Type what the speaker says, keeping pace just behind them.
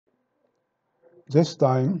This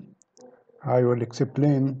time I will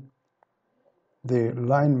explain the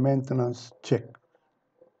line maintenance check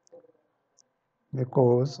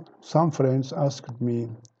because some friends asked me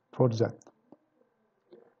for that.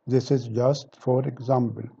 This is just for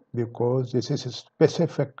example because this is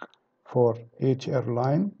specific for each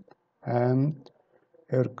airline and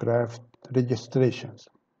aircraft registrations.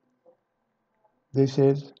 This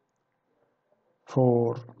is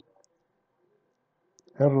for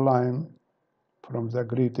airline from the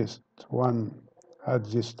greatest one at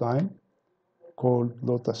this time called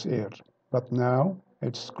Lotus Air, but now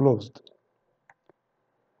it's closed.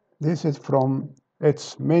 This is from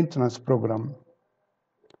its maintenance program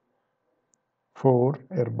for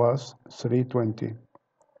Airbus 320.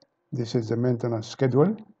 This is the maintenance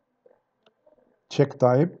schedule, check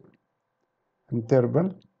type,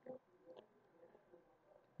 interval,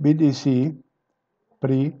 BDC,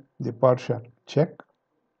 pre-departure check,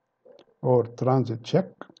 or transit check,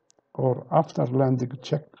 or after landing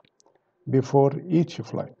check before each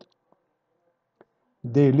flight.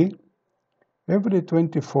 Daily, every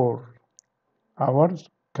 24 hours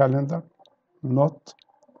calendar, not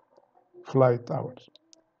flight hours.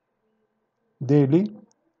 Daily,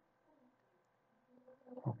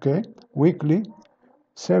 okay, weekly,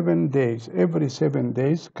 7 days, every 7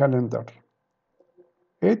 days calendar.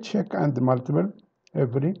 A check and multiple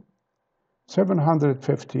every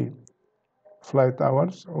 750 flight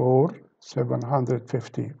hours or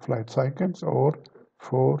 750 flight cycles or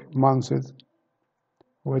 4 months,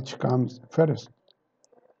 which comes first.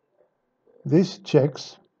 These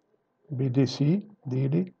checks, BDC,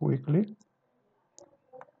 daily, weekly.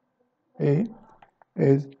 A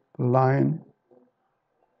is line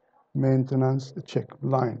maintenance check,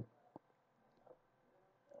 line.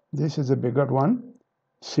 This is a bigger one.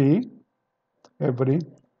 C, every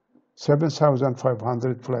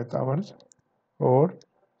 7,500 flight hours or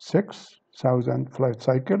 6,000 flight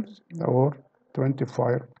cycles or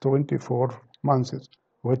 24 months,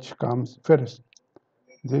 which comes first.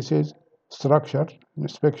 This is structure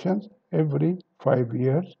inspections every 5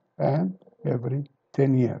 years and every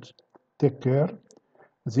 10 years. Take care.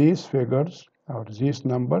 These figures or these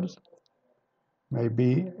numbers may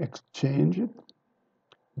be exchanged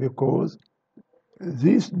because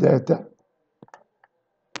this data,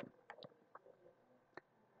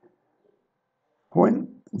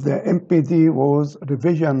 when the MPD was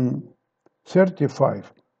revision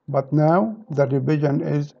 35, but now the revision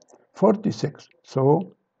is 46.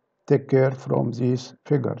 So take care from these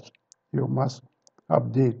figures. You must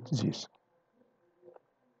update this.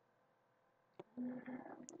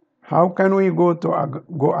 How can we go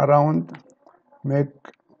around,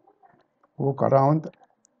 walk around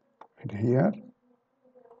here?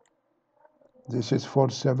 This is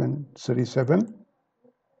 4737.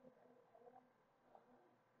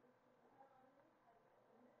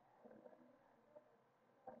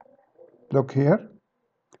 Look here.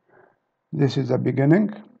 This is the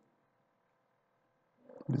beginning.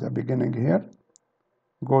 The beginning here.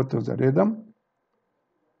 Go to the rhythm.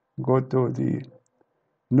 Go to the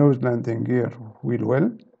nose landing gear wheel well.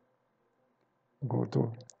 Go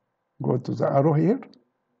to the arrow here.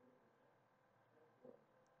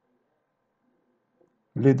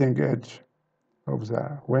 Leading edge of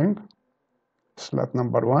the wing. Slot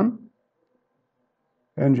number 1.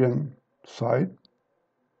 Engine side.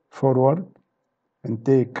 Forward.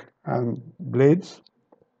 Intake and blades.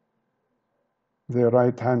 The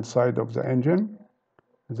right hand side of the engine.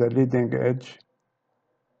 The leading edge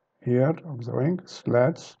here of the wing.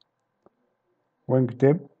 Slats.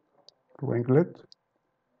 Wingtip. Winglet.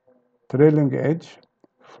 Trailing edge,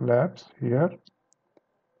 flaps here.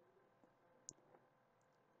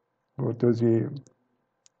 Go to the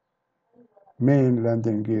main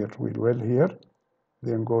landing gear wheel well here.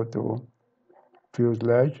 Then go to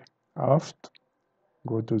fuselage, aft.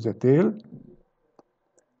 Go to the tail,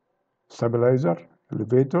 stabilizer,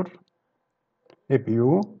 elevator,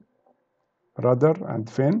 APU, rudder and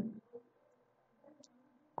fin.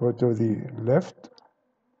 Go to the left,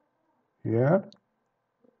 here.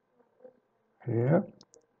 Here,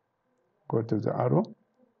 go to the arrow,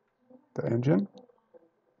 the engine,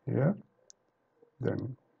 here,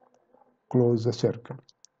 then close the circle,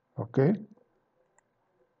 okay?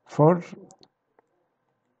 For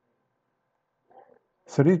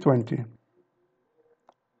 320,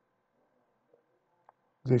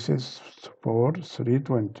 this is for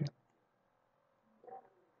 320.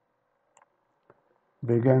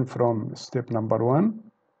 Begin from step number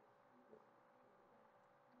 1,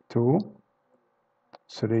 2,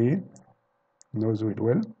 3, nose wheel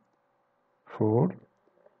well, 4,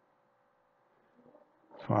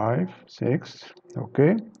 5, 6.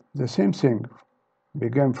 Okay, the same thing.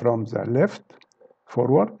 Begin from the left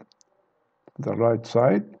forward, the right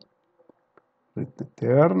side,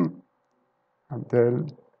 return until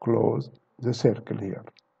close the circle here.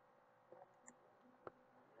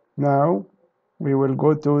 Now we will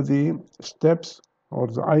go to the steps or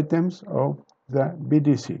the items of the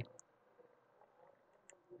BDC.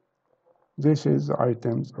 This is the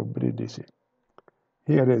items of BDC.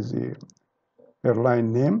 Here is the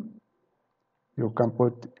airline name. You can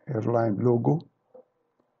put airline logo,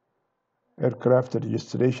 aircraft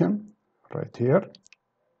registration right here,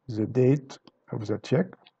 the date of the check,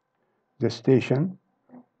 the station.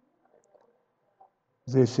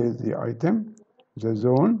 This is the item, the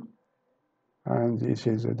zone, and this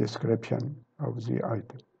is the description of the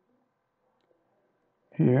item.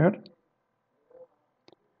 Here,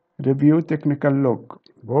 review technical log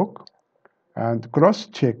book and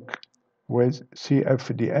cross-check with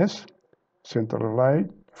CFDS,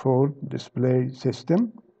 centralized for display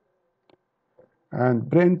system, and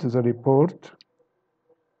print the report,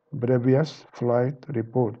 previous flight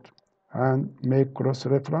report, and make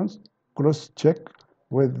cross-reference, cross-check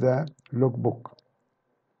with the logbook.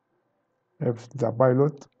 If the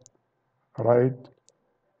pilot write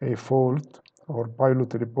a fault or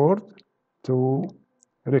pilot report to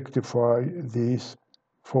rectify these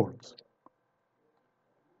faults.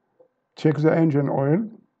 Check the engine oil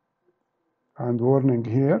and warning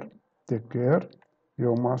here, take care,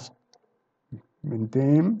 you must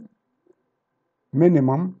maintain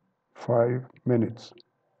minimum 5 minutes.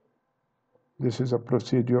 This is a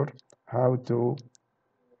procedure how to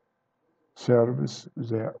service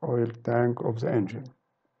the oil tank of the engine.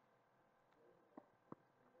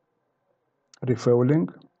 Refueling.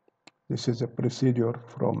 This is a procedure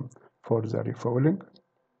for the refueling.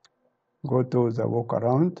 Go to the walk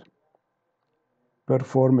around.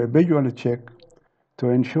 Perform a visual check to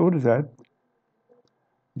ensure that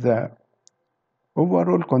the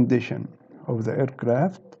overall condition of the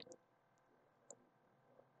aircraft,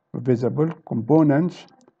 visible components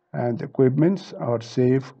and equipments are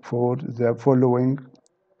safe for the following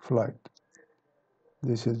flight.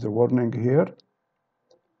 This is the warning here.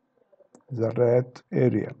 The red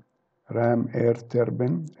area, ram air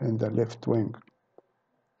turbine in the left wing.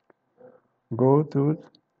 Go to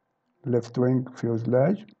left wing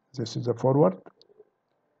fuselage. This is the forward.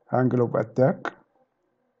 Angle of attack,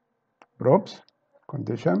 props,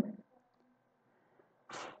 condition.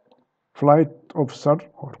 Flight officer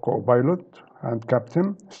or co-pilot and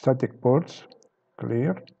captain, static ports,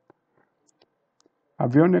 clear.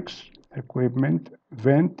 Avionics equipment,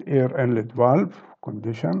 vent air inlet valve,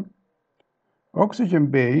 condition. Oxygen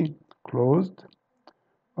bay, closed.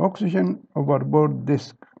 Oxygen overboard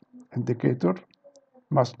disk indicator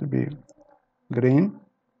must be green.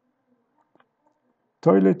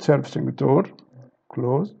 Toilet servicing door,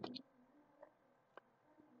 closed.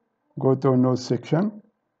 Go to nose section.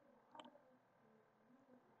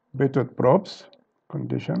 Pitot probes,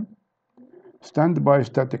 condition. Standby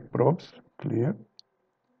static probes, clear.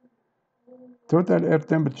 Total air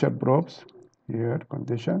temperature probes, here,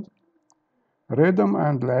 conditions. Radome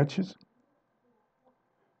and latches.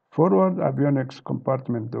 Forward avionics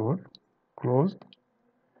compartment door, closed.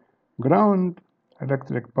 Ground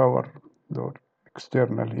electric power door,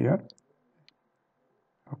 external here.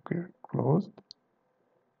 Okay, closed.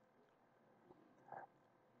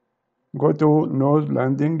 Go to nose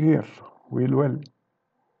landing gear, wheel well.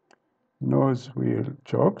 Nose wheel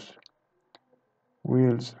chokes,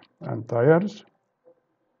 wheels and tires,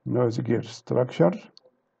 nose gear structure,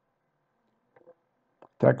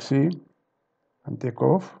 taxi and take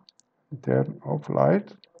off, turn off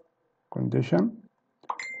light, condition,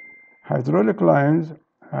 hydraulic lines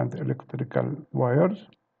and electrical wires,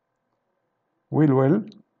 wheel well,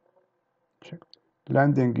 check.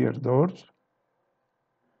 Landing gear doors.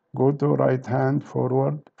 Go to right hand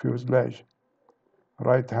forward fuselage,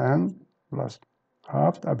 right hand plus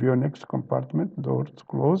aft avionics compartment doors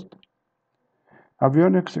closed.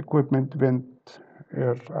 Avionics equipment vent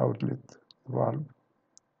air outlet valve,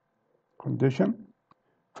 condition.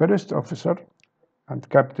 First officer and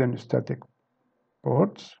captain static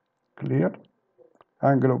ports, clear.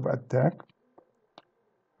 Angle of attack.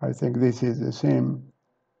 I think this is the same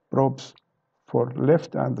probes for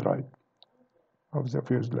left and right of the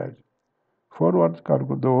fuselage. Forward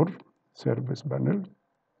cargo door, service panel.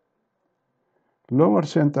 Lower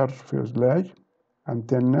center fuselage,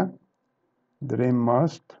 antenna, dream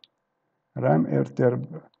mast, ram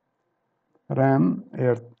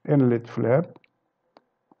air inlet flap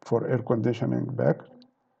for air conditioning back,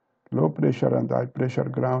 low pressure and high pressure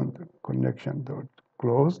ground connection door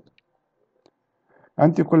closed.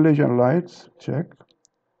 Anti-collision lights, check.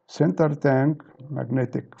 Center tank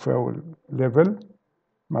magnetic fuel level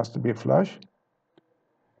must be flush.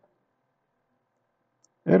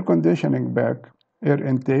 Air conditioning back, air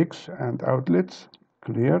intakes and outlets,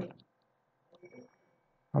 clear.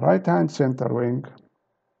 Right-hand center wing,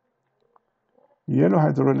 yellow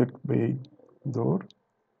hydraulic bay door,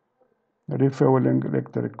 refueling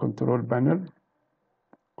electric control panel,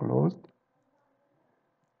 closed.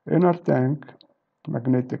 Inner tank,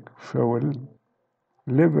 magnetic fuel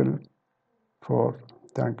level for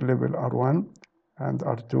tank level R1 and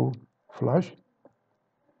R2 flush.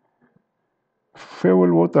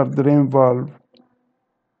 Fuel water drain valve,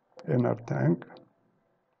 inner tank,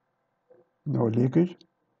 no leakage.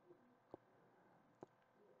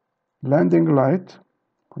 Landing light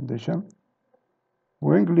condition,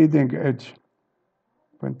 wing leading edge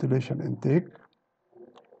ventilation intake,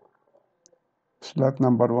 slot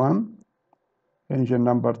number 1, engine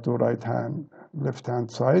number 2 left hand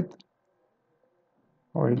side,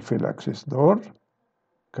 oil fill access door,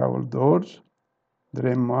 cowl doors,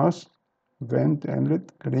 drain mast, vent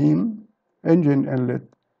inlet, green, engine inlet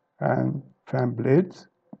and fan blades,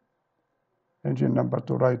 engine number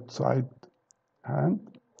 2 right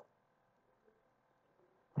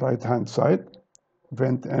hand side,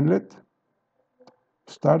 vent inlet,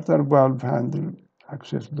 starter valve handle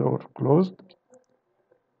access door closed,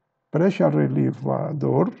 pressure relief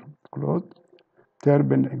door closed,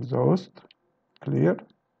 turbine exhaust clear,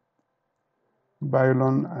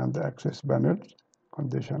 pylon and access panels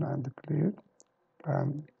condition and clear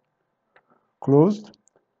and closed,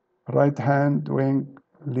 right hand wing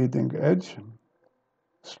leading edge,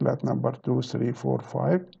 slot number 2, 3, 4,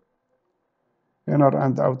 5, inner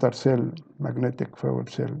and outer cell magnetic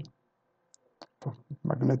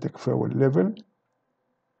fuel level,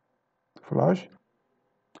 flush,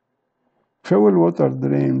 fuel water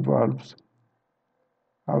drain valves,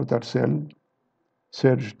 outer cell,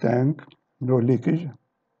 surge tank, no leakage.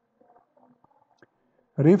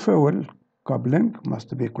 Refuel coupling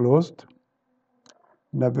must be closed.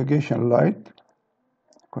 Navigation light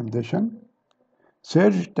condition.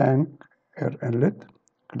 Surge tank air inlet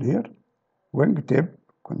clear. Wing tip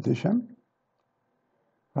condition.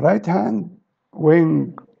 Right hand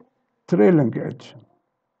wing trailing edge.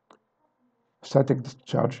 Static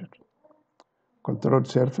discharge. Control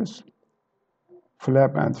surface.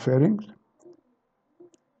 Flap and fairings.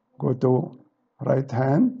 Go to right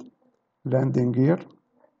hand landing gear,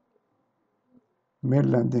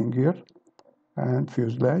 main landing gear and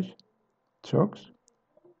fuselage, chocks,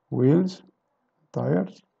 wheels,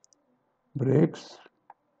 tires, brakes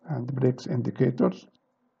and brakes indicators.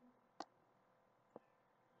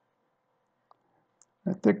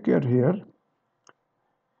 Take care here.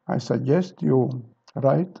 I suggest you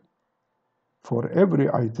write for every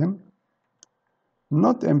item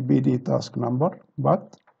not MPD task number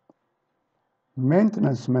but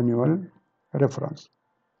maintenance manual reference.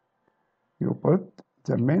 You put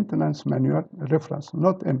the maintenance manual reference,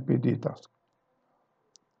 not MPD task.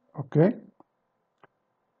 Okay?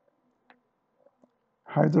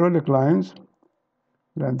 Hydraulic lines,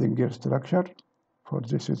 landing gear structure. For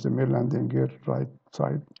this is the main landing gear right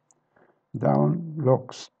side. Down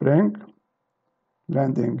lock spring,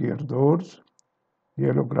 landing gear doors,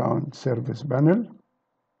 yellow ground service panel,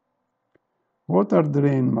 water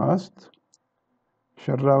drain mast,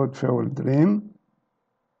 shroud fuel drain,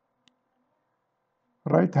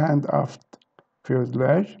 right hand aft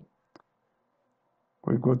fuselage.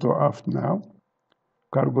 We go to aft now.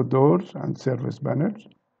 Cargo doors and service panels.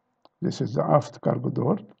 This is the aft cargo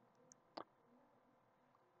door.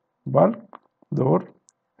 Bulk door,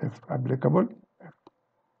 if applicable.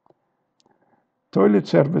 Toilet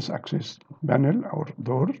service access panel or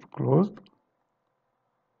door closed.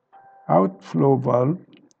 Outflow valve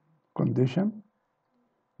condition.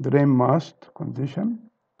 Drain mast condition.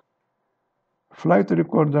 Flight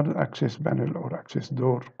recorder access panel or access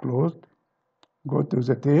door closed. Go to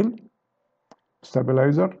the tail,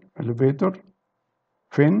 stabilizer, elevator,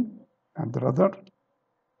 fin and rudder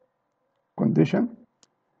condition.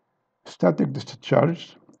 Static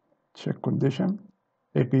discharge, check condition.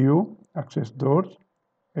 APU, access doors,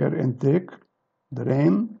 air intake,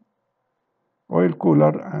 drain, oil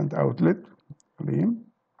cooler and outlet, clean,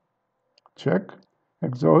 check.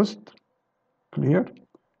 Exhaust, clear.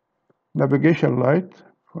 Navigation light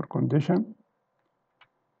for condition.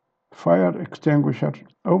 Fire extinguisher,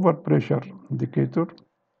 overpressure indicator,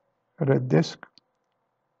 red disc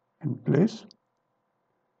in place.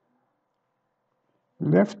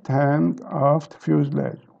 Left hand aft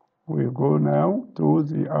fuselage. We go now to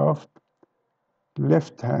the aft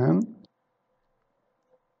left hand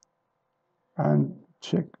and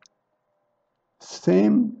check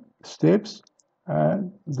same steps as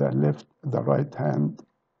the right hand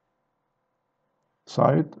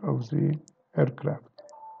side of the aircraft.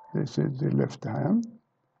 This is the left hand.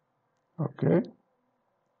 Okay,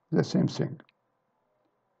 the same thing.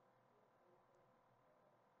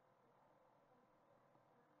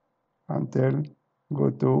 Until go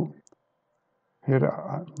to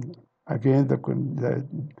here again the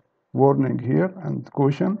warning here and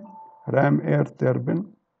caution, ram air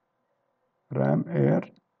turbine, ram air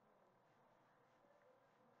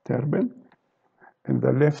turbine in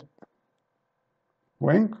the left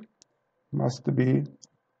wing must be,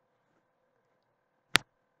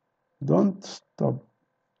 don't stop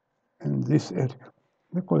in this area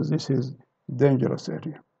because this is dangerous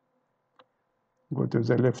area. Go to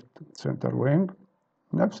the left center wing,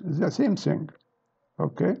 the same thing.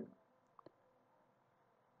 Okay,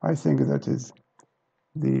 I think that is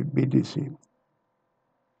the BDC.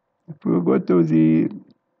 If we go to the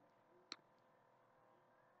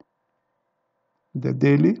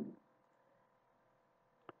daily,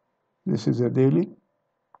 this is a daily,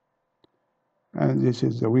 and this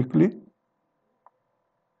is the weekly.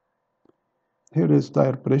 Here is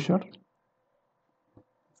tire pressure.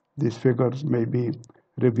 These figures may be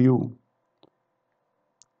review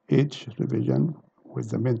each revision with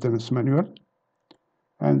the maintenance manual.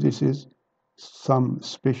 And this is some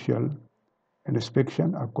special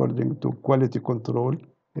inspection according to quality control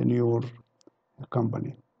in your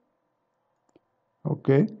company.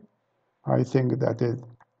 Okay, I think that is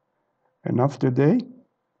enough today.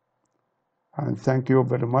 And thank you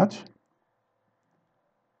very much.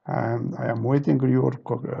 And I am waiting for your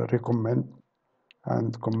recommend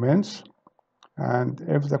and comments. And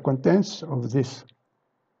if the contents of this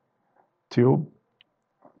tube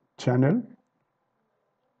channel,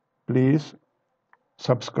 please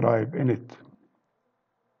subscribe in it.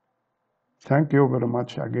 Thank you very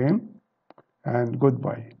much again, and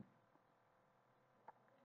goodbye.